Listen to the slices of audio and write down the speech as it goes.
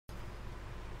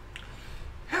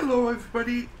Hello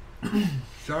everybody,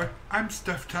 so I'm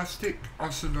Stephtastic,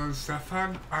 also known as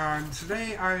Stefan, and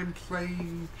today I am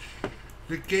playing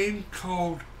the game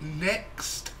called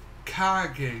Next Car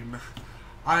Game.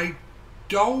 I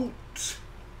don't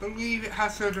believe it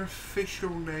has an official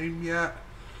name yet,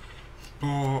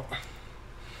 but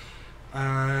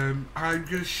I'm going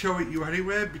to show it you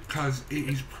anyway because it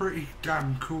is pretty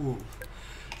damn cool.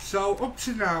 So up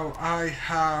to now I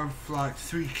have like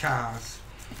 3 cars.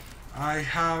 I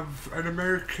have an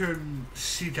American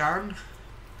sedan,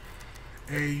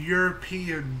 a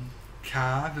European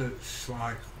car that's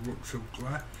like looks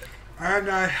ugly, and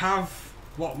I have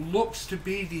what looks to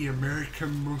be the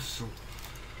American muscle.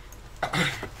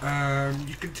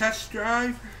 You can test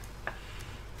drive,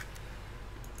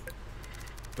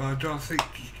 but I don't think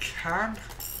you can.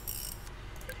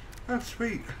 Oh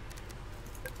sweet.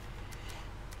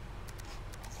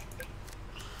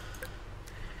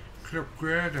 Could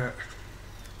upgrade it.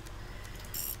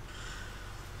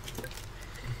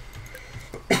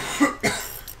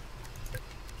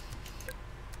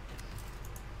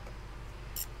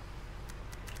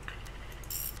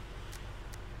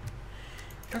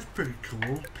 That's pretty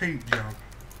cool. Paint job.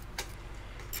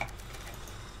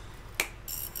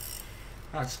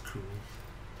 That's cool.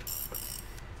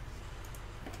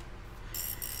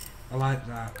 I like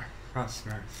that. That's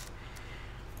nice.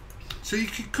 So you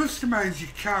can customise your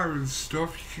car and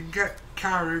stuff. You can get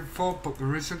car info, but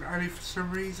there isn't any for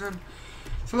some reason.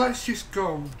 So let's just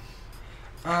go.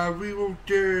 We will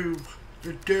do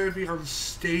the Derby on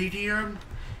Stadium.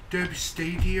 Derby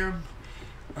Stadium.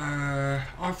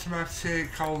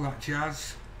 Automatic, all that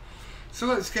jazz. So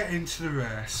let's get into the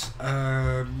race.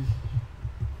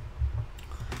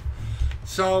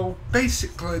 So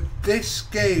basically this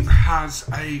game has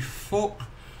a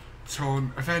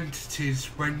ton of entities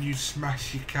when you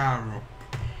smash your car up.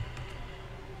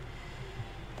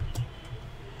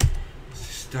 Let's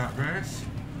just start race.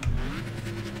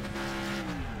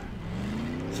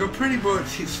 So pretty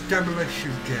much it's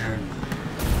demolition game.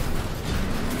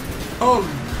 Holy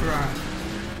crap.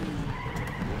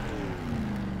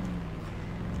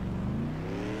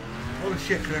 Holy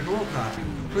shit, can I go up that?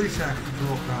 Please say I can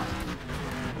go up that.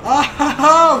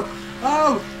 Oh!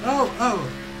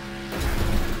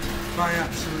 I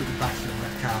absolutely battered my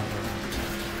car.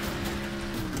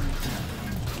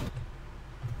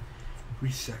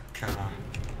 Reset car.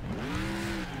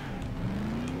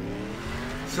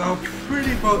 So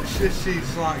pretty much this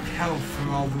is like hell for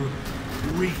all the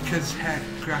weak as heck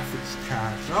graphics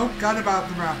cards. Oh, God about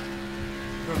the map.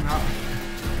 Don't know.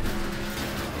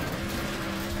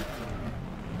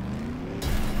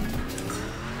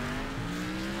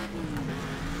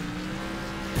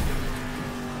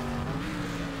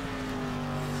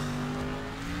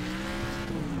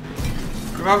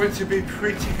 I'm having to be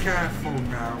pretty careful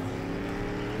now.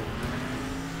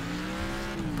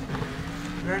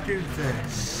 Can I do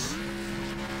this?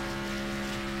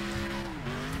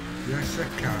 Yes, I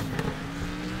can.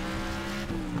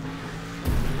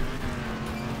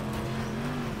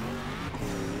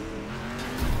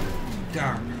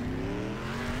 Damn.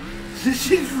 This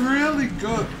is really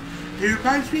good. It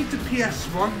reminds me of the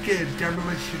PS1 game,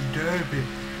 Demolition Derby.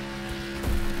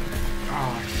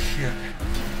 Oh, shit.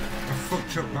 I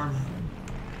fucked up my...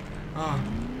 Oh,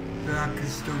 but I can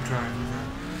still drive that.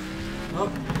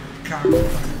 Oh, can't go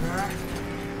back there.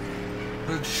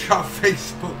 I just got a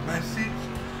Facebook message.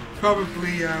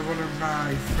 Probably one of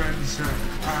my friends at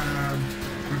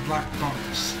the Black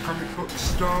Box comic book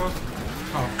store,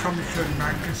 or comic and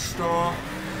manga store,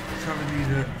 telling me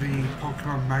that the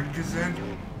Pokemon manga's in.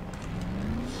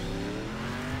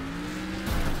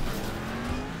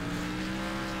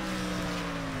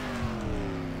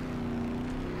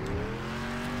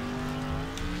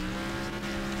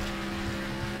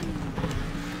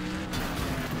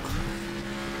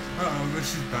 Uh-oh,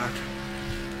 this is bad.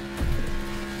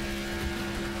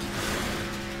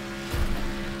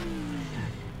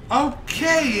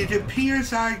 Okay, it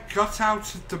appears I got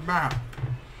out of the map.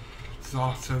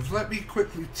 Sort of. Let me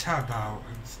quickly tab out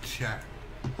and check.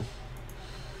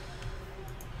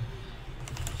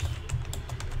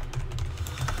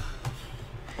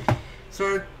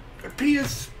 So it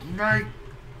appears my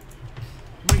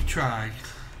retry.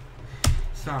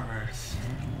 Start race.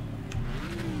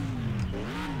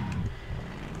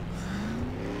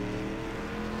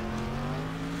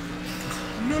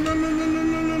 No.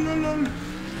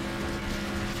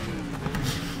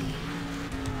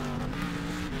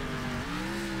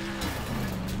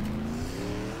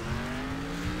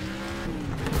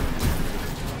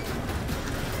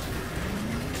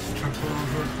 Trample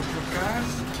over a couple of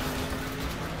cars.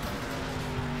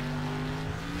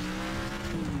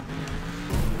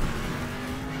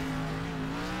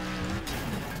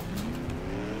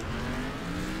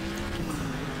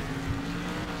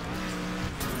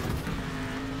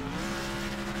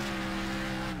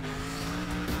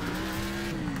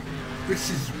 This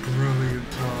is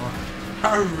brilliant though.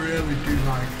 I really do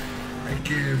like a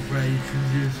game where you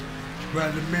can use,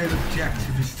 where the main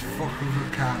objective is to fuck other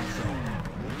cars up.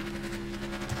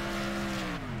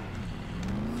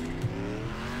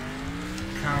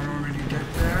 Car already dead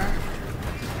there.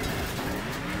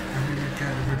 I'm gonna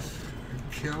get a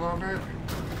kill on it.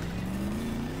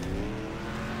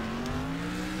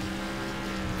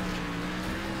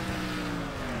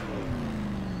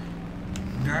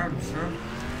 Down, son.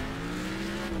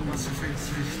 Lots of things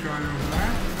to destroy over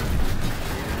there.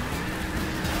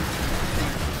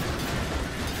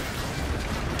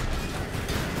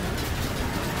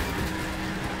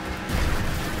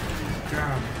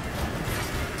 Damn.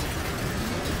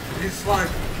 It's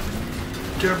like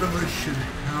demolition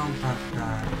hell back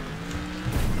there.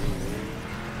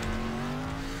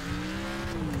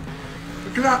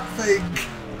 Look at that thing!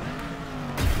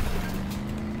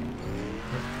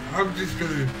 I'm just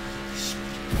gonna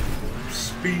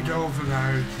speed over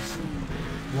there and just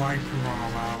wipe them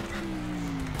all out.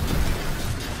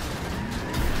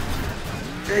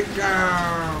 Take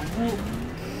down! Whoop.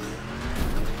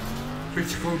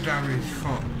 Critical damage,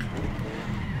 fuck.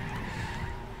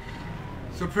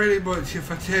 So pretty much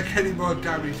if I take any more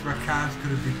damage my car's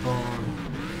gonna be born.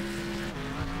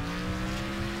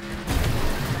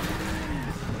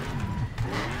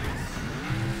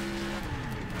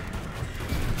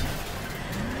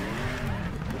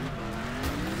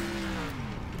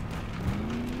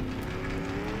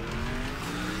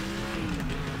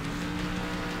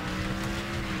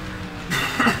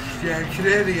 Yeah, I can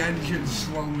hear the engine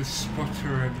slowly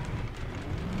sputtering.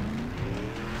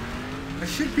 I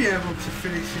should be able to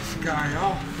finish this guy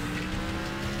off.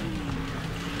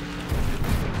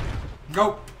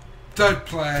 Nope, third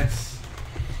place.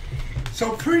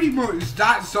 So pretty much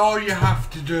that's all you have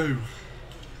to do.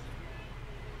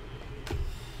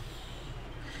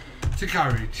 To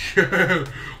garage.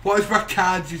 What if my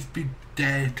car just be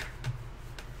dead?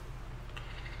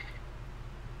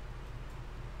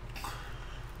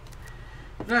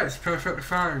 Yeah, it's perfectly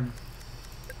fine.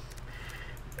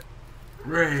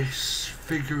 Race,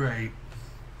 figure 8.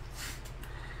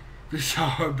 This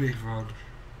ought to be fun.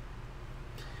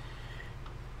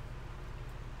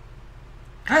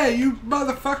 Hey, you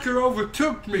motherfucker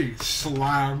overtook me!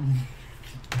 Slam.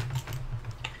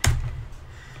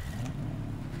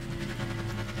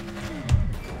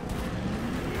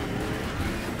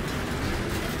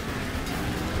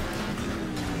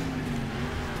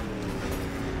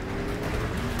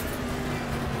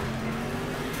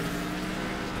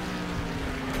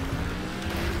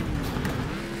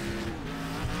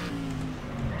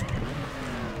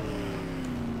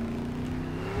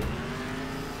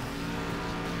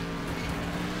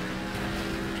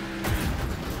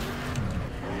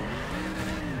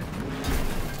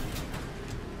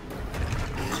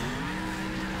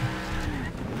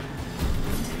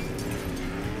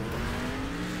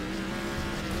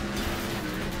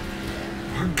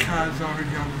 One car's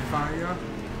already on fire.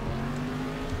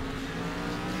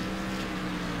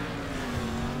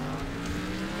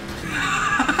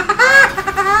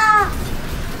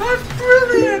 That's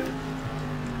brilliant!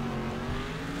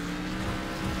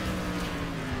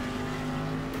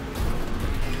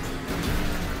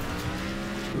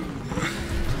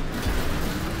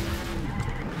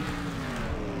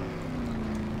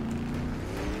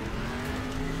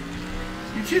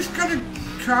 You just gotta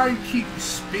try and keep the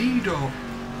speed up.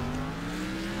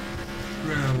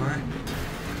 Really?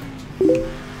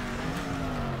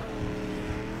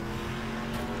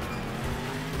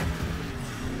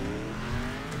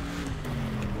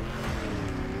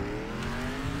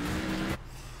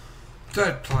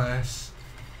 Third place.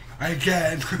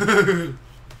 Again.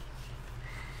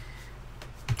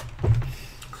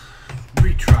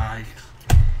 Retry.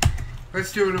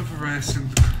 Let's do another racing.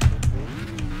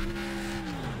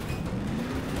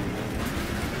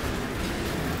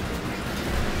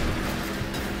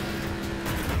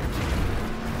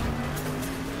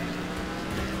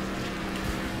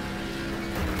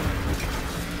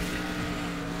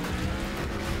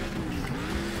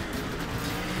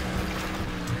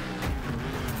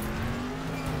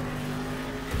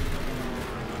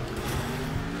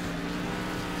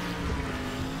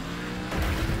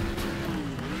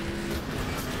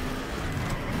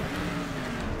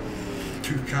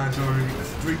 Two cars already,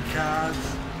 3 cars.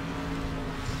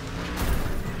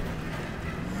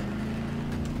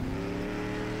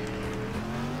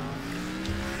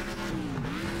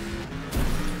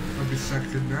 I'll be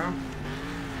second now.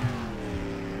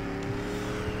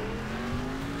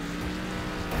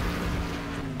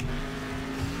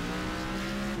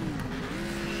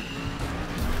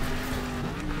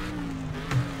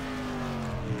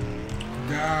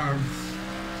 down.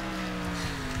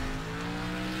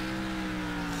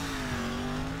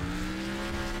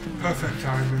 Perfect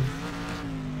timing.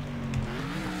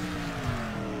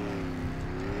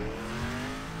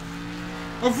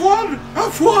 I've won!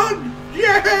 I've won!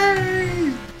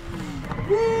 Yay!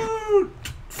 Woo!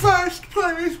 First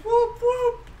place! Whoop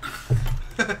whoop!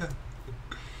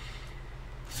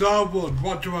 So I won.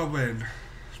 What do I win?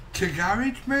 To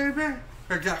garage maybe?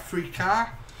 I get a free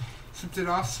car? Something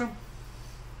awesome?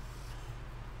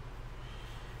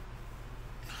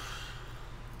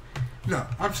 No,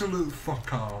 absolute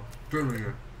fuck all.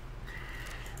 Brilliant.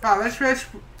 Right,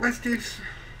 let's do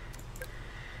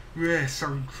race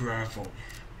on gravel.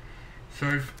 So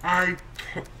if I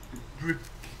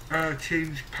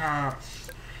change parts,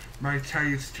 my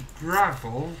tyres to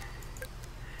gravel,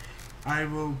 I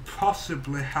will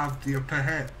possibly have the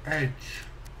upper edge.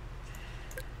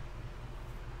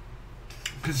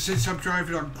 Because since I'm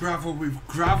driving on gravel with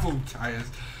gravel tyres,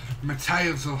 my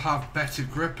tyres will have better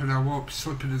grip and I won't be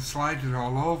slipping and sliding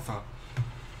all over.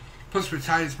 Plus my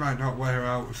tyres might not wear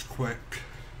out as quick.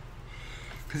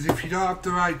 Because if you don't have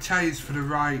the right tyres for the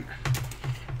right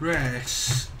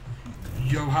race,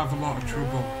 you'll have a lot of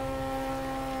trouble.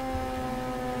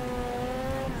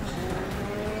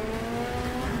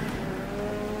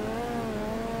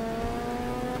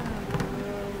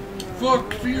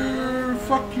 Fuck you!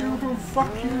 Fuck you!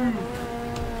 Fuck you!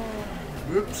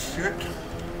 Oops, shit.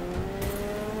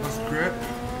 Lost grip.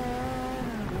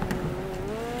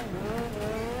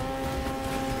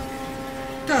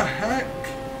 The heck?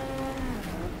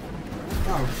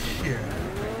 Oh shit.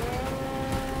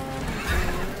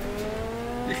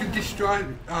 You can destroy...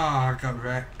 Oh, I got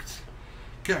wrecked.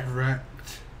 Get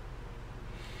wrecked.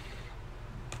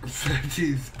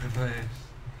 30th place.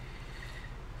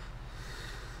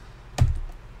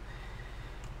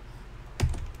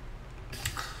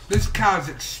 This car's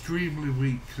extremely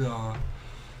weak though.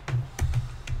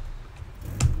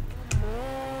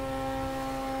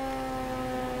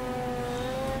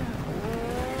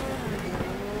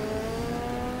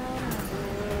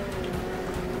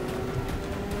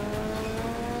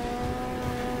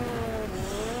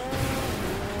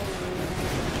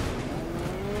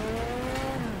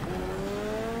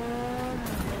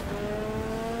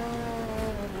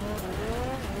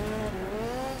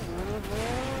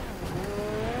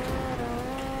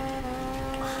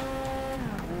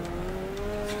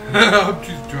 I'm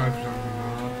just driving on the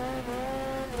road.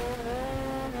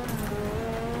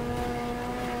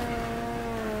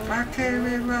 I came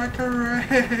in like a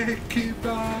wrecking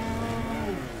ball.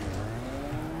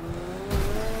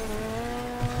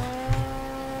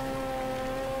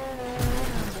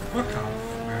 Fuck off,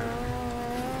 man.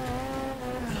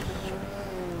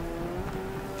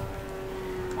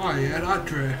 Oh yeah, that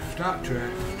drift, that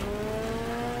drift.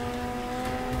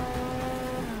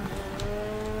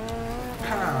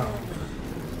 Pow.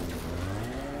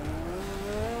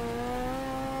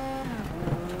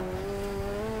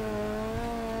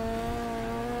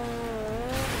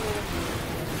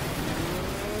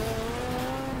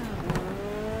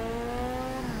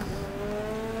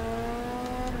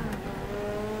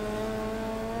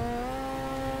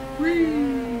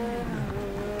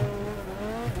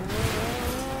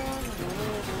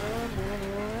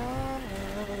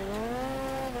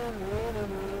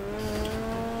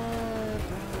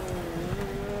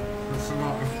 A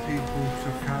lot of people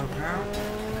took out now.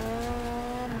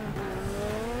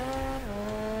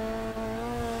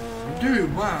 I'm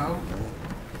doing well.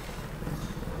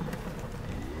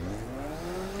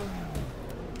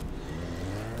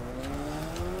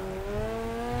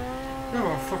 Oh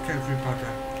well, fuck everybody.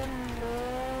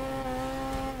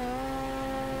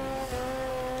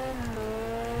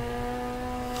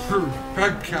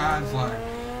 Red card's like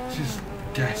just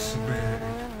decimated.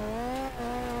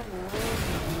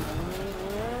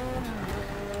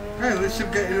 Hey, at least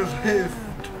I'm getting a lift.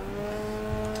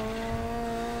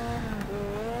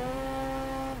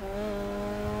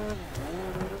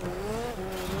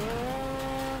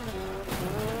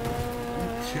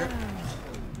 Shit.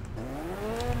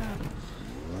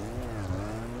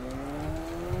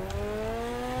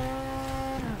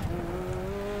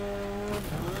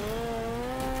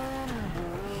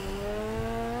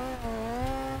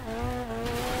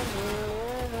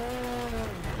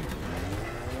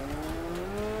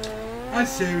 I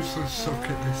seriously suck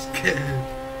at this game.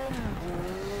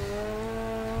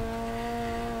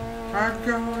 I'm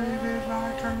going in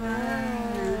like a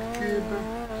wrecking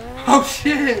ball. Oh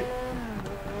shit!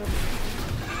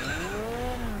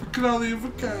 Look at all the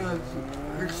other cars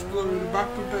exploring the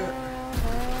map a bit.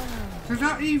 They're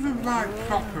not even like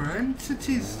proper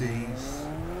entities, these.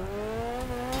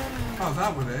 Oh,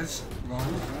 that one is. Lol.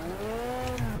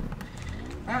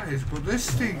 That is, but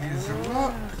this thing is a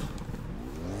lot.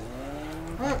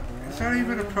 Look, it's not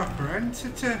even a proper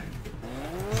entity.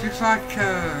 It's just like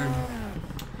a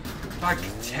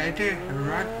teddy, a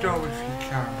ragdoll if you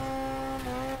can.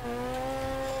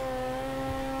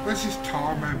 Let's just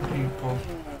torment people.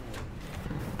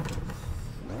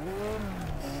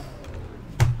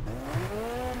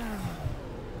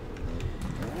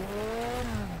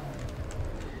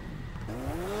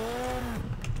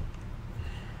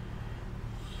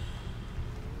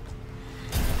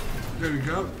 There we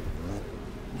go.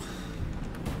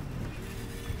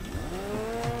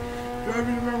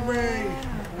 Driving the wrong way.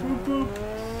 Boop boop.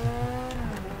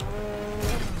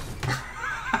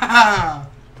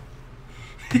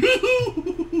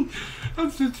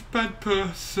 I'm such a bad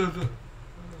person.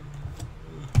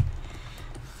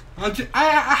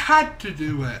 I had to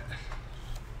do it.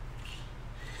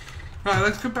 Right,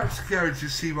 let's go back to the garage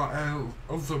and see what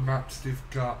other maps they've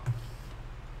got.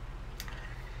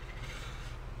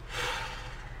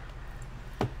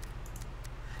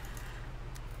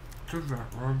 Done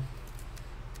that one.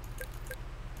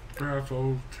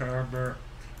 Bravo, tarmac.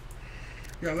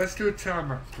 Yeah, let's do a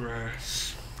tarmac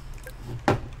race.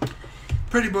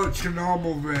 Pretty much a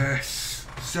normal race.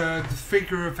 So the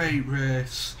figure of 8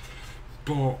 race,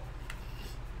 but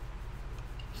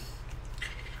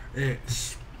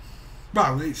it's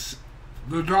it's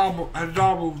a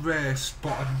normal race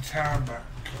but on tarmac.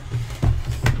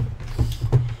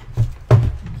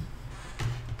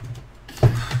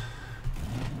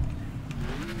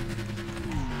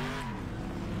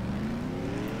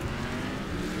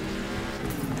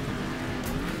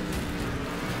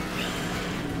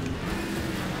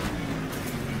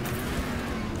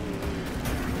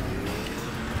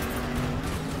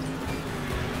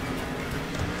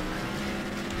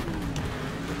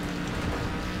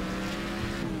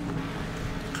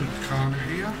 Corner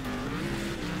here,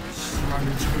 slam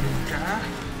into another car.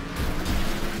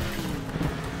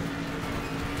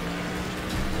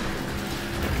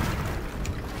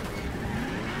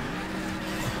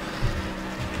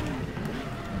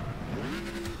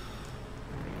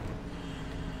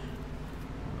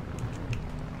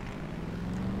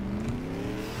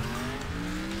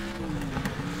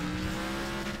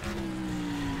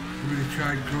 I'm going to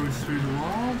try going through the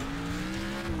wall.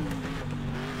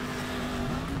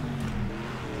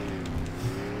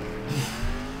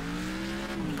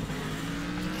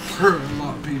 A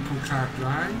lot of people can't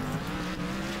drive.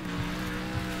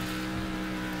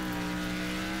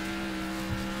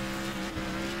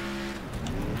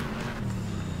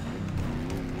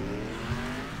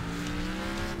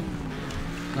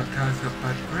 That car's got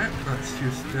bad grip. Let's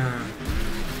just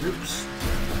oops,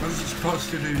 wasn't supposed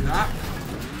to do that.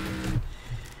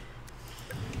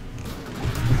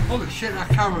 Holy shit, that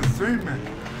car went through me.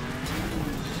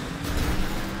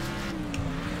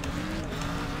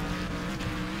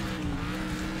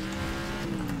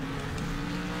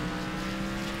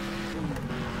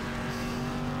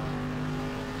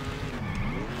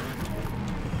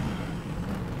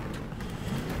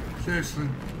 Seriously,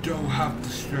 don't have the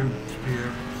strength to be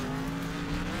able to.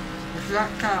 Look at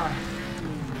that car.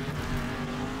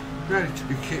 Ready to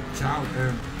be kicked out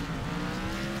then.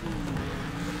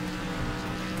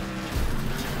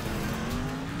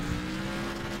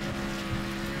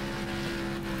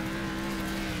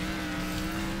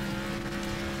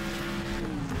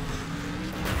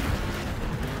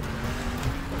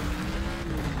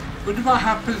 Wonder what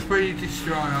happens when you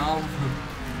destroy all of them.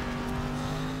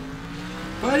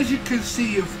 But as you can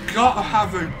see, you've got to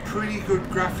have a pretty good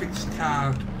graphics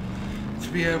card to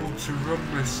be able to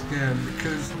run this game,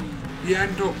 because you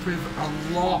end up with a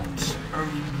lot of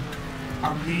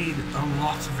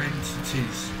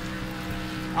entities.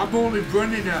 I'm only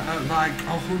running it at like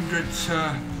 100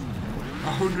 to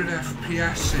 100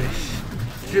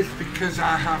 FPS-ish, just because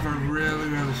I have a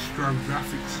really strong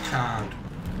graphics card.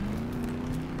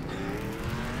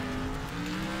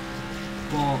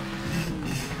 But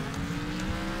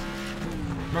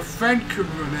my friend can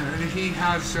run it, and he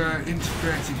has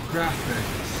integrated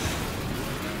graphics.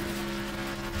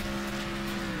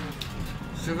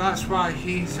 So that's why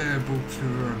he's able to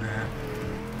run it.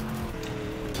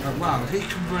 Well, he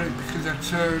can run it because I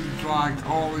turned like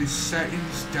all his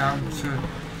settings down to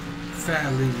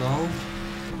fairly low.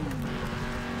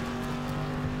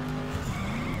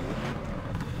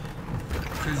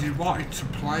 Because he wanted to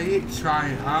play it, try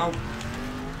it out.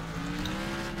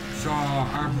 So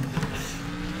I'm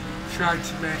trying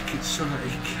to make it so that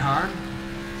he can.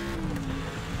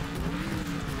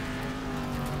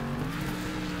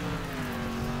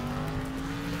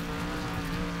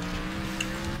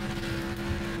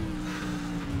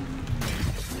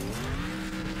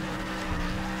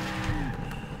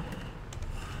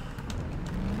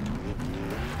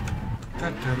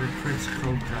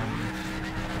 critical damage.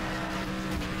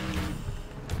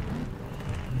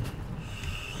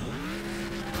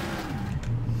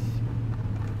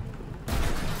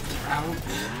 Ouch.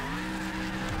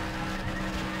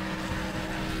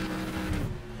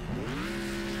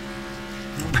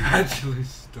 I'm actually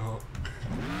stuck.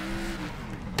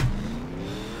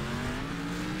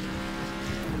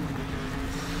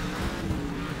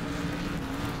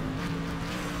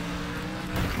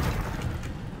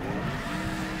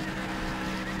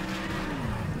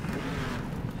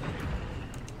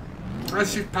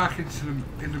 Let's just park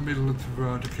in the middle of the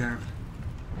road again.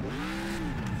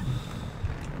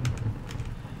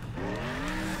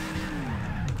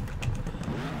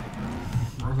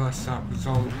 Unless that was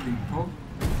all the people.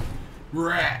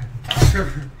 Right.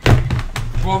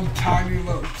 One tiny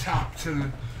little tap to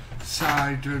the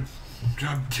side and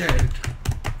I'm dead.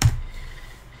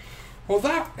 Well,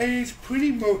 that is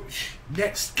pretty much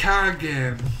next car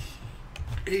game.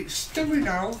 It's still in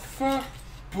alpha,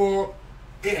 but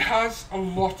it has a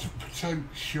lot of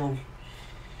potential.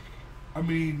 I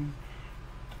mean,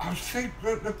 I think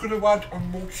that they're going to add a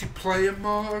multiplayer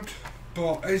mode,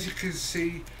 but as you can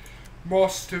see,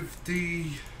 most of the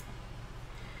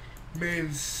main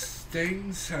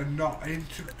things are not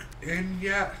in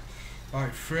yet,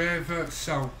 like favourite,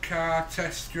 sell car,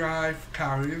 test drive,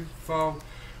 car info,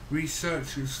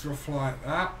 research and stuff like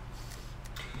that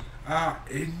aren't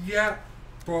in yet.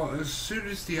 But as soon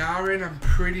as they are in, I'm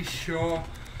pretty sure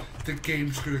the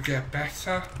game's going to get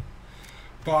better.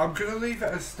 But I'm going to leave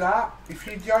it as that. If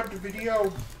you enjoyed the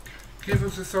video, give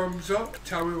us a thumbs up,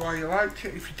 tell me why you liked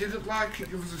it. If you didn't like it,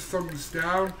 give us a thumbs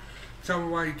down, tell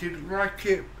me why you didn't like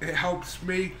it. It helps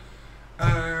me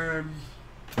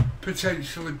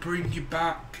potentially bring you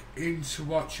back into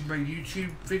watching my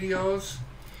YouTube videos,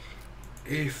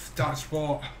 if that's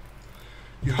what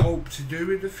you hope to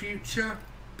do in the future.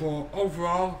 But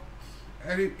overall,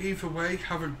 either way,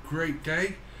 have a great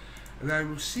day, and I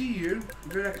will see you in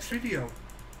the next video.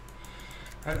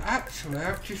 And actually,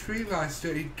 I've just realised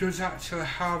that it does actually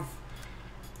have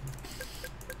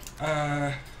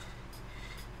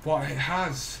what it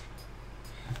has,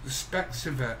 the specs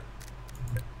of it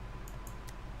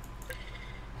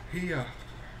here,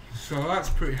 so that's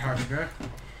pretty handy.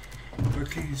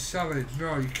 But can you sell it?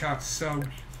 No, you can't sell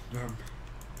them.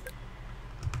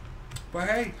 But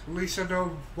hey, at least I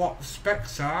know what the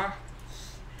specs are.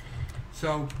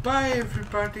 So bye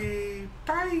everybody,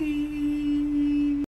 bye.